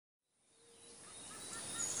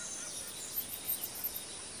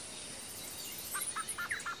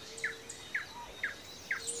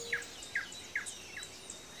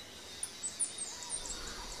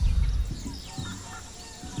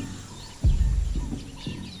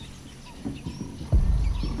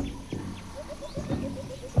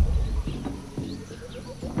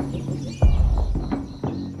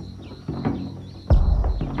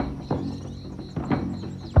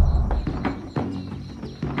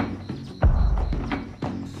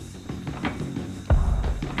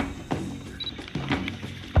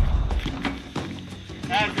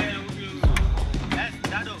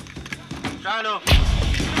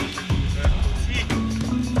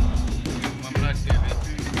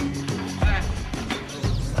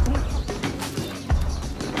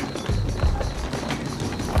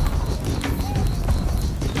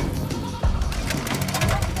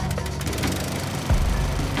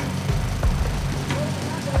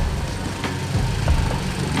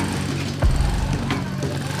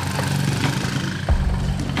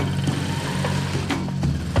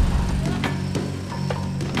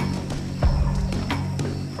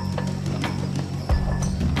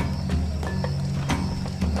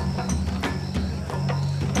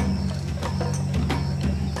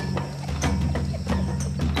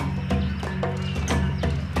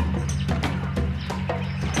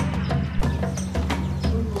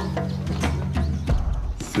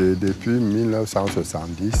c'est depuis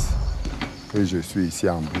 1970 que je suis ici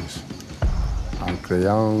en Brousse, en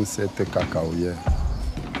créant cette cacaoyère.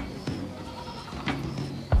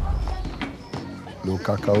 Le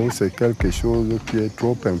cacao, c'est quelque chose qui est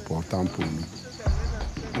trop important pour nous.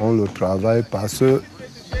 On le travaille parce que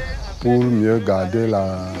pour mieux garder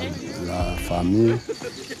la famille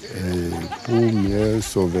et pour mieux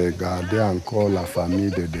sauvegarder encore la famille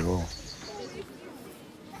de dehors.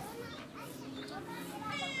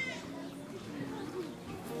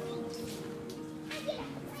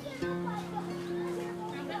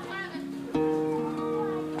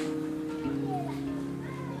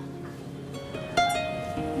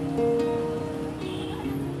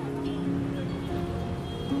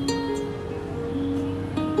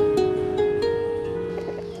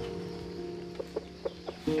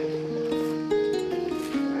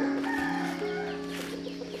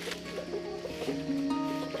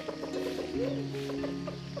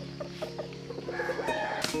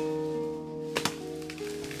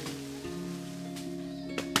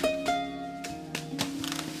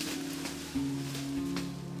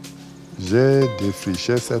 J'ai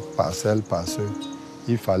défriché cette parcelle parce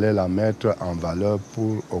qu'il fallait la mettre en valeur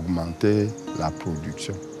pour augmenter la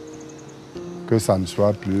production. Que ça ne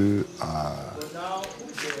soit plus à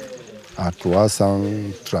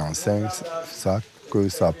 335 sacs, que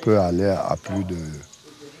ça peut aller à plus de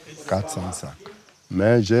 400 sacs.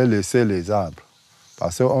 Mais j'ai laissé les arbres,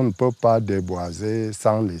 parce qu'on ne peut pas déboiser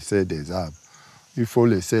sans laisser des arbres. Il faut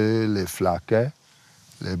laisser les flaquets,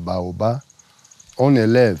 les baobabs. On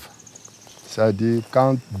élève. C'est-à-dire,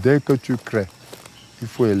 dès que tu crées, il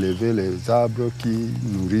faut élever les arbres qui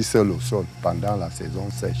nourrissent le sol pendant la saison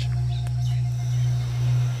sèche.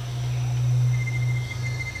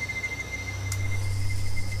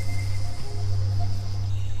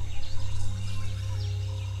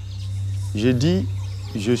 J'ai dit,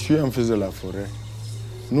 je suis un fils de la forêt.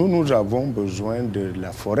 Nous avons besoin de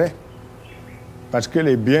la forêt. Parce que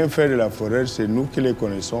les bienfaits de la forêt, c'est nous qui les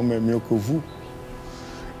connaissons, mais mieux que vous.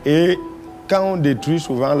 Et quand on détruit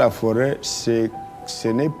souvent la forêt, ce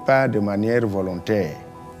n'est pas de manière volontaire.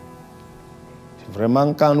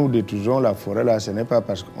 Vraiment, quand nous détruisons la forêt, là, ce n'est pas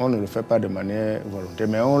parce qu'on ne le fait pas de manière volontaire,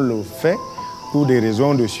 mais on le fait pour des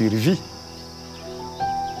raisons de survie.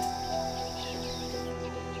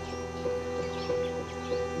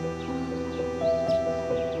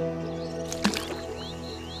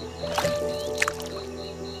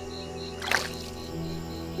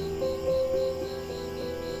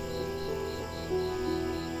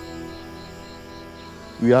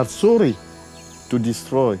 We are sorry to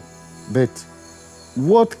destroy, but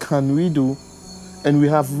what can we do? And we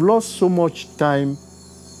have lost so much time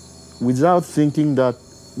without thinking that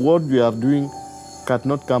what we are doing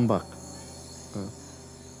cannot come back.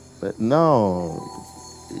 But now,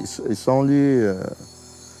 it's only,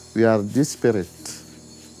 we are desperate.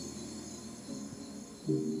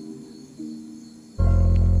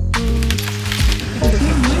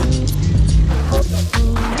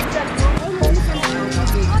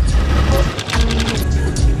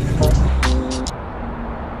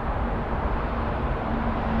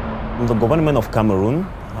 The government of Cameroon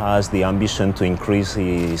has the ambition to increase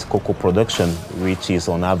its cocoa production, which is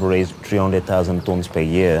on average 300,000 tons per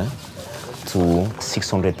year, to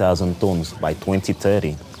 600,000 tons by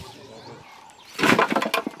 2030.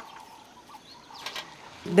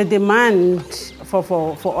 The demand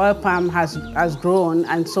for oil palm has grown,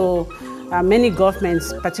 and so many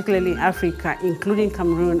governments, particularly in Africa, including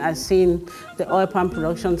Cameroon, are seeing the oil palm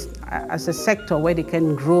production as a sector where they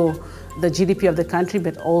can grow the GDP of the country,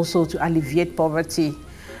 but also to alleviate poverty.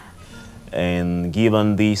 And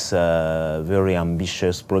given this very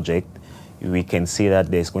ambitious project, we can see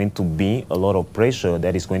that there's going to be a lot of pressure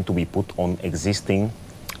that is going to be put on existing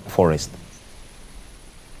forests.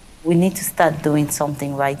 We need to start doing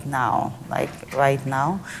something right now,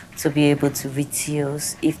 to be able to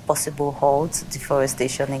reduce, if possible, halt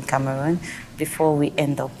deforestation in Cameroon before we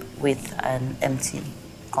end up with an empty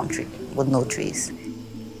country with no trees.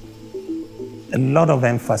 A lot of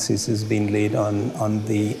emphasis is being laid on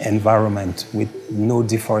the environment with no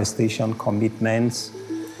deforestation commitments.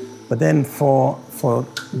 But then for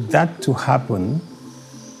that to happen,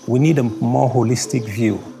 we need a more holistic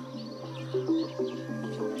view.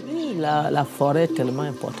 La forêt est tellement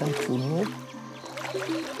importante pour nous.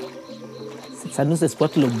 Ça nous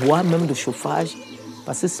exploite le bois, même de chauffage.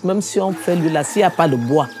 Parce que même si on fait l'huile, s'il n'y a pas de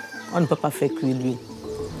bois, on ne peut pas faire cuire l'huile.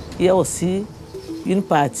 Il y a aussi une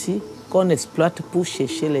partie qu'on exploite pour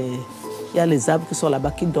chercher les... Il y a les arbres qui sont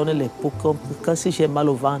là-bas qui donnent les peaux. Quand si j'ai mal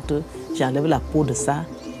au ventre, j'enlève la peau de ça.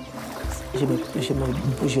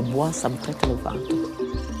 Je bois, ça me traite le ventre.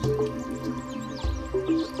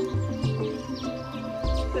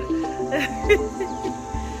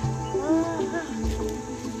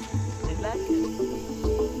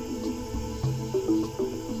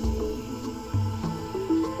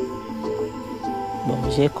 Bon,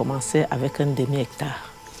 j'ai commencé avec un demi-hectare.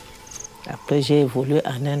 Après, j'ai évolué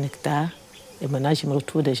en 1 hectare. Et maintenant, je me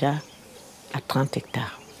retrouve déjà à 30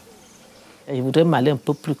 hectares. Et je voudrais m'aller un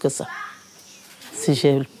peu plus que ça, si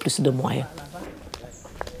j'ai plus de moyens.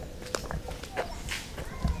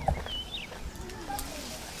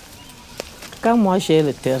 Quand moi j'ai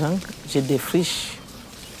le terrain, je défriche,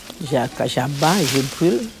 j'abats, je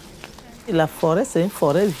brûle. Et la forêt, c'est une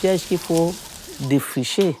forêt vierge qu'il faut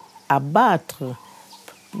défricher, abattre.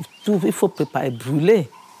 Tout, il faut préparer, brûler.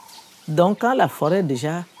 Donc quand la forêt est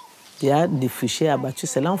déjà défrichée, abattue,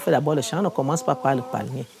 c'est là qu'on fait d'abord le champ, on commence pas par le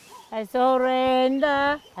palmier. I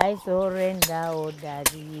surrender, oh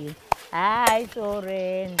daddy. I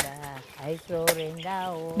surrender,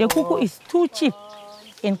 oh. The cocoa is too cheap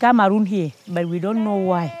in Cameroon here, but we don't know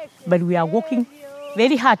why. But we are working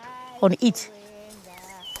very hard on it.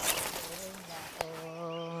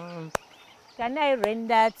 Can I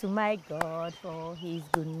render to my God for his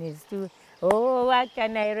goodness too? Oh, what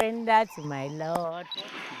can I render to my Lord?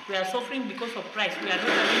 We are suffering because of price. We are not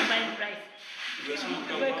having fine price.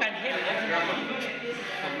 Can help.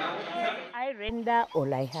 I render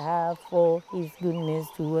all I have for his goodness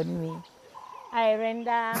toward me. I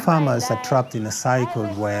render. Farmers are trapped in a cycle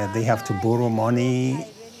where they have to borrow money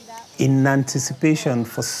in anticipation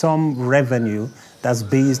for some revenue that's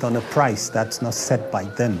based on a price that's not set by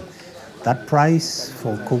them. That price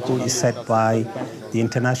for cocoa is set by the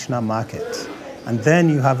international market. And then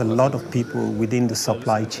you have a lot of people within the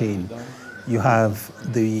supply chain. You have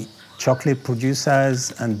the chocolate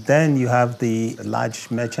producers, and then you have the large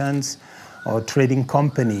merchants or trading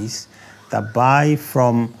companies that buy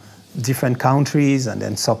from different countries and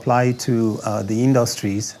then supply to the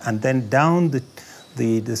industries. And then down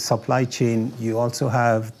the supply chain, you also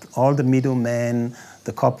have all the middlemen,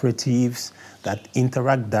 the cooperatives that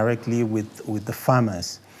interact directly with the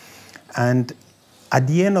farmers. And at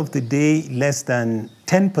the end of the day, less than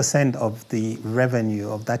 10% of the revenue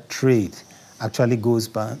of that trade actually goes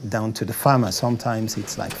down to the farmer. Sometimes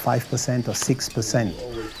it's like 5% or 6%.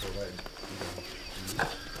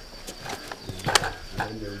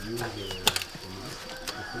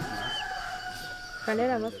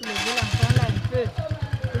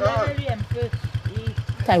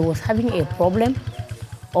 I was having a problem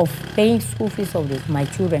of paying school fees of my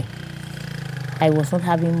children. I was not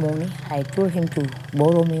having money. I told him to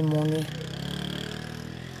borrow me money.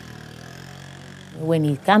 When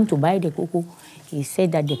he came to buy the cocoa, he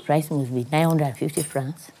said that the price must be 950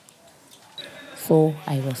 francs. So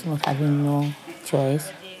I was not having no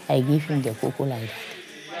choice. I gave him the cocoa like that.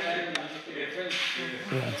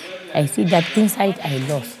 Yes. I see that inside I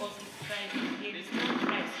lost.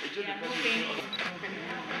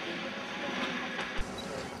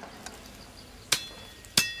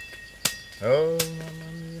 Oh,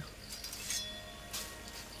 Mama Mia.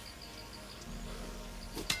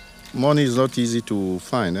 Money is not easy to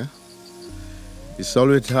find, eh? It's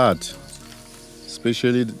always hard,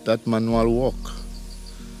 especially that manual work.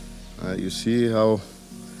 You see how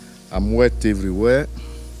I'm wet everywhere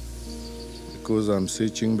because I'm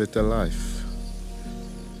searching better life.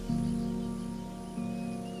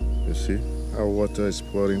 You see how water is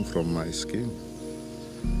pouring from my skin.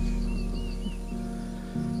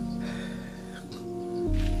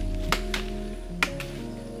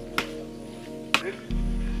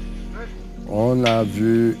 On a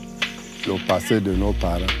vu le passé de nos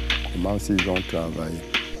parents, comment ils ont travaillé.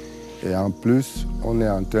 Et en plus, on est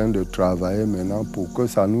en train de travailler maintenant pour que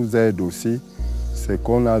ça nous aide aussi, ce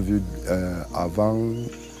qu'on a vu avant,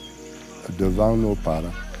 devant nos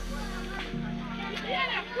parents.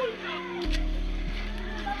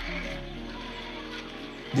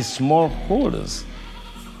 The smallholders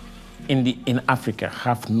in Africa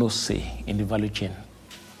have no say in the value chain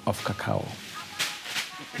of cacao.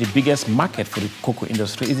 The biggest market for the cocoa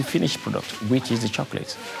industry is the finished product, which is the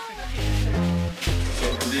chocolate.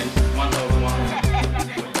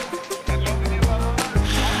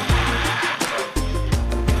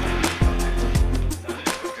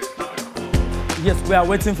 Yes, we are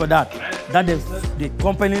waiting for that. That is, the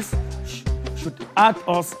companies should add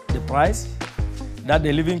us the price, that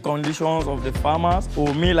the living conditions of the farmers,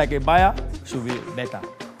 or me like a buyer, should be better.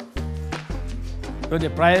 So the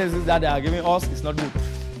prices that they are giving us is not good.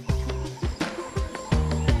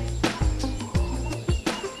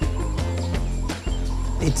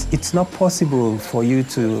 It's not possible for you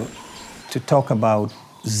to talk about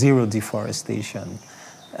zero deforestation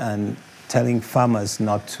and telling farmers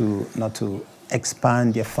not to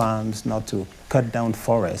expand their farms, not to cut down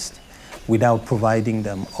forests without providing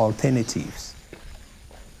them alternatives.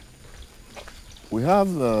 We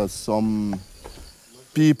have some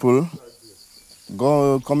people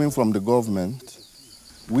coming from the government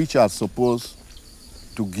which are supposed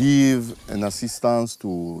to give an assistance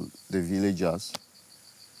to the villagers,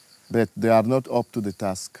 but they are not up to the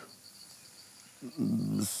task.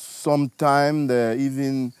 Sometimes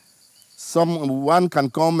someone can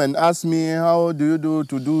come and ask me, how do you do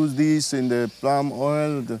to do this in the palm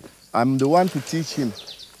oil? I'm the one to teach him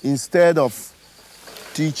instead of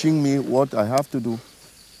teaching me what I have to do.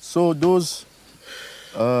 So those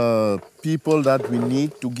people that we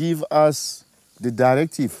need to give us the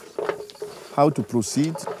directive how to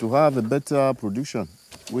proceed to have a better production,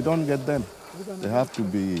 we don't get them. They have to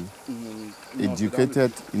be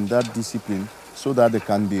educated in that discipline so that they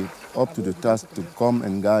can be up to the task to come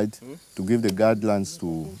and guide, to give the guidelines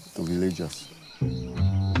to villagers.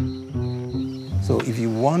 So if you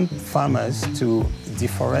want farmers to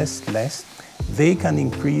deforest less, they can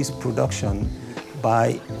increase production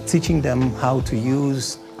by teaching them how to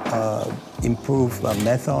use improved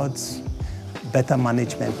methods, better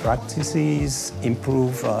management practices,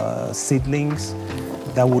 improve seedlings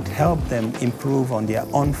that would help them improve on their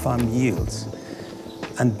on-farm yields.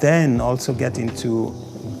 And then also get into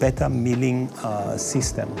better milling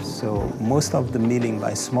systems. So most of the milling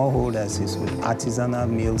by smallholders is with artisanal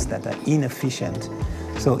mills that are inefficient.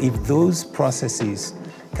 So if those processes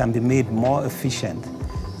can be made more efficient,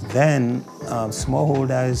 then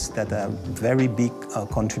smallholders that are very big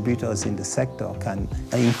contributors in the sector can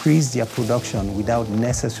increase their production without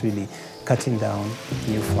necessarily cutting down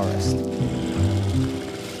new forests.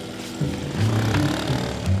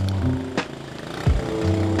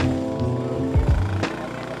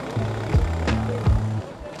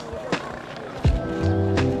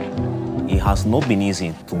 It has not been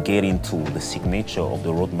easy to get into the signature of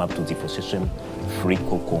the roadmap to deforestation-free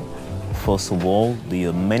cocoa. First of all,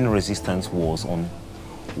 the main resistance was on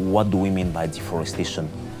what do we mean by deforestation?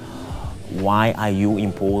 Why are you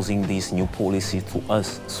imposing this new policy to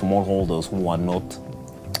us smallholders who are not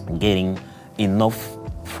getting enough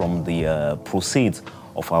from the proceeds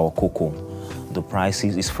of our cocoa? The price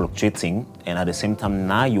is fluctuating, and at the same time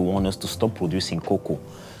now you want us to stop producing cocoa.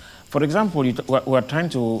 For example, we are trying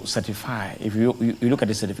to certify, if you look at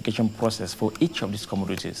the certification process for each of these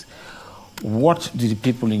commodities, what do the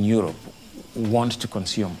people in Europe want to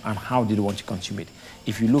consume and how do they want to consume it?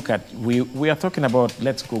 If you look at, we are talking about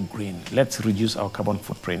let's go green, let's reduce our carbon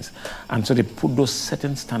footprints. And so they put those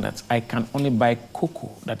certain standards. I can only buy cocoa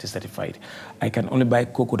that is certified. I can only buy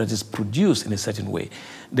cocoa that is produced in a certain way.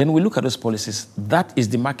 Then we look at those policies. That is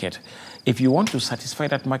the market. If you want to satisfy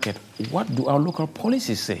that market, what do our local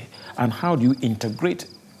policies say? And how do you integrate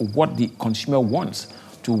what the consumer wants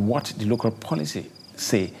to what the local policy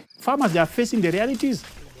say? Farmers, they are facing the realities.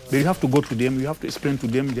 But you have to go to them, you have to explain to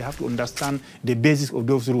them, they have to understand the basis of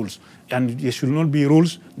those rules. And there should not be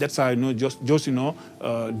rules that are just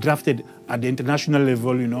drafted at the international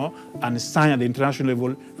level, and signed at the international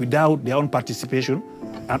level without their own participation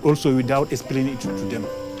and also without explaining it to them.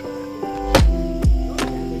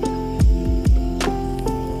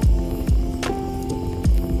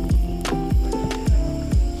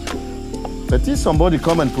 But if somebody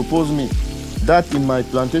come and propose me that in my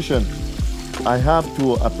plantation I have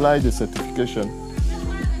to apply the certification,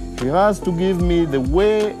 he has to give me the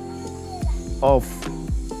way of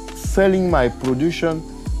selling my production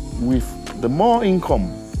with the more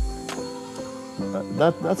income.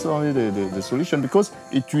 That's only the solution, because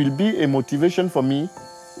it will be a motivation for me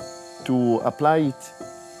to apply it.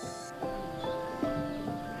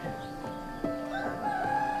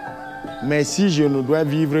 Mais si je ne dois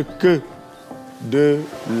vivre que de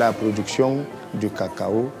la production du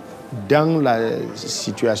cacao, dans la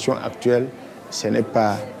situation actuelle, ce n'est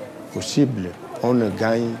pas possible. On ne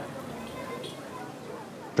gagne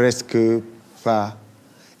presque pas.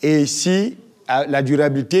 Et ici, la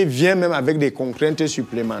durabilité vient même avec des contraintes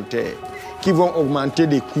supplémentaires qui vont augmenter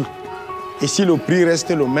les coûts. Et si le prix reste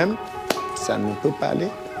le même, ça ne peut pas aller.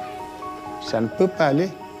 Ça ne peut pas aller.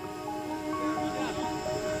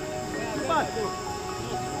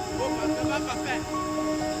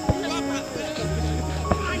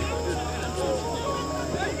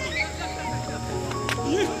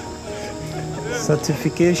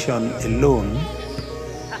 Certification alone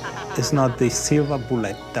is not the silver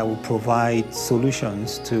bullet that will provide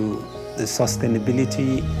solutions to the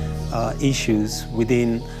sustainability issues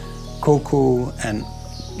within cocoa and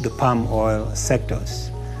the palm oil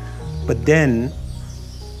sectors. But then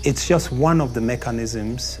it's just one of the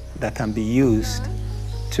mechanisms that can be used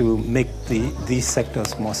to make these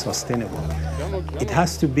sectors more sustainable. It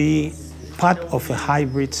has to be part of a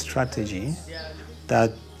hybrid strategy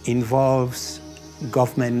that involves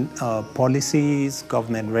government policies,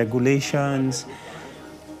 government regulations,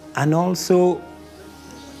 and also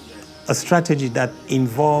a strategy that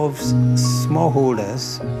involves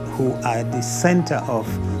smallholders who are at the center of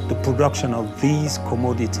the production of these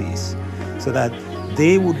commodities, so that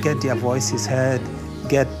they would get their voices heard,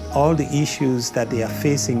 get all the issues that they are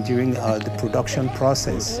facing during the production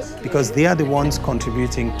process, because they are the ones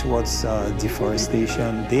contributing towards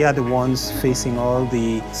deforestation. They are the ones facing all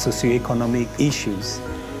the socioeconomic issues.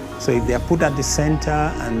 So if they are put at the center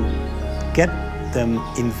and get them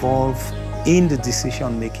involved in the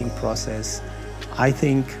decision-making process, I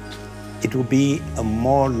think it will be a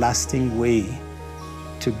more lasting way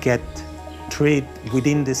to get trade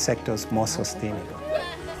within the sectors more sustainable.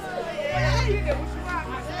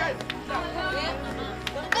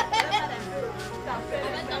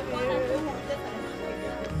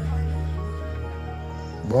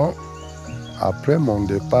 Bon, après mon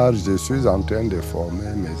départ, je suis en train de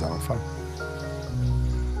former mes enfants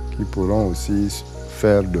qui pourront aussi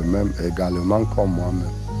faire de même également comme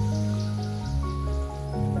moi-même.